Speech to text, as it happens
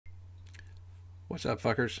What's up,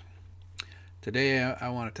 fuckers? Today I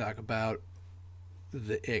want to talk about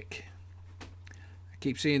the ick. I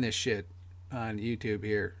keep seeing this shit on YouTube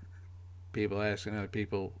here. People asking other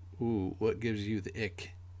people, ooh, what gives you the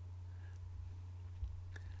ick?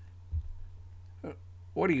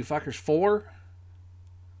 What are you fuckers for?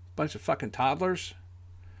 Bunch of fucking toddlers?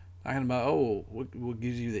 Talking about, oh, what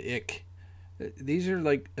gives you the ick? These are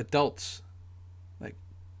like adults. Like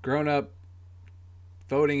grown up,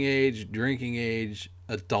 voting age, drinking age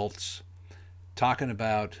adults talking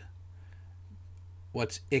about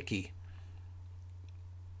what's icky.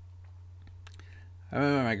 I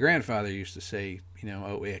remember my grandfather used to say,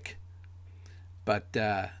 oh, ick. But,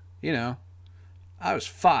 I was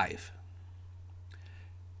 5.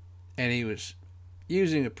 And he was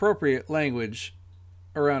using appropriate language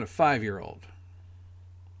around a 5-year-old.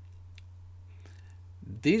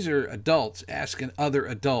 These are adults asking other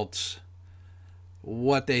adults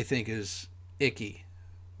what they think is icky.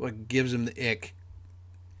 What gives them the ick.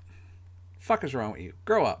 Fuck is wrong with you?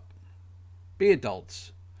 Grow up. Be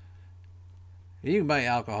adults. You can buy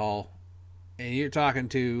alcohol and you're talking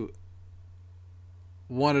to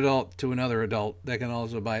one adult to another adult that can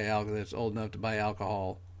also buy alcohol, that's old enough to buy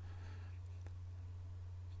alcohol.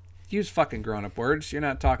 Use fucking grown-up words. You're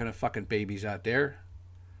not talking to fucking babies out there.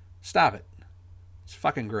 Stop it. It's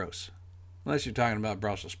fucking gross. Unless you're talking about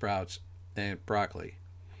Brussels sprouts and broccoli.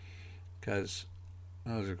 Because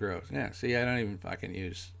those are gross. Yeah, see, I don't even fucking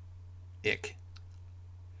use ick.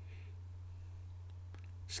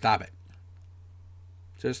 Stop it.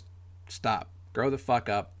 Just stop. Grow the fuck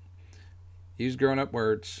up. Use grown-up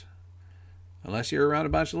words. Unless you're around a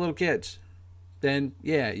bunch of little kids. Then,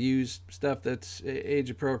 yeah, use stuff that's age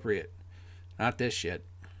appropriate. Not this shit.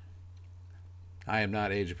 I am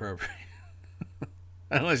not age appropriate.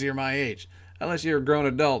 Unless you're my age. Unless you're a grown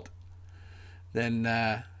adult. Then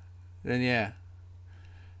yeah.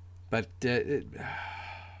 But it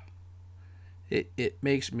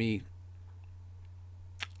makes me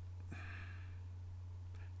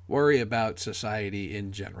worry about society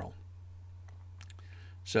in general.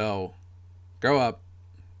 So, grow up.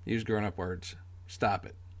 Use grown-up words. Stop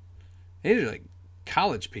it. These are like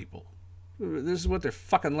college people. This is what they're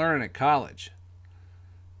fucking learning at college.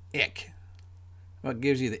 Ick. What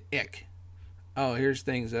gives you the ick? Oh, here's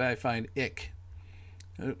things that I find ick.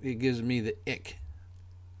 It gives me the ick.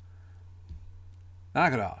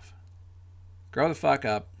 Knock it off. Grow the fuck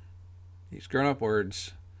up. Use grown-up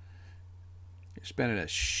words. You're spending a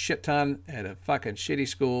shit ton at a fucking shitty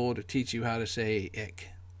school to teach you how to say ick.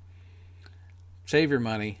 Save your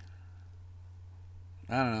money.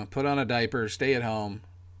 I don't know. Put on a diaper. Stay at home.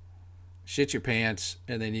 Shit your pants.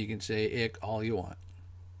 And then you can say ick all you want.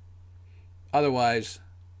 Otherwise,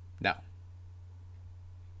 no.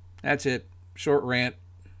 That's it. Short rant.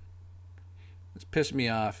 It's pissed me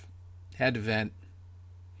off. Had to vent.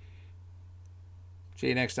 See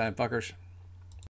you next time, fuckers.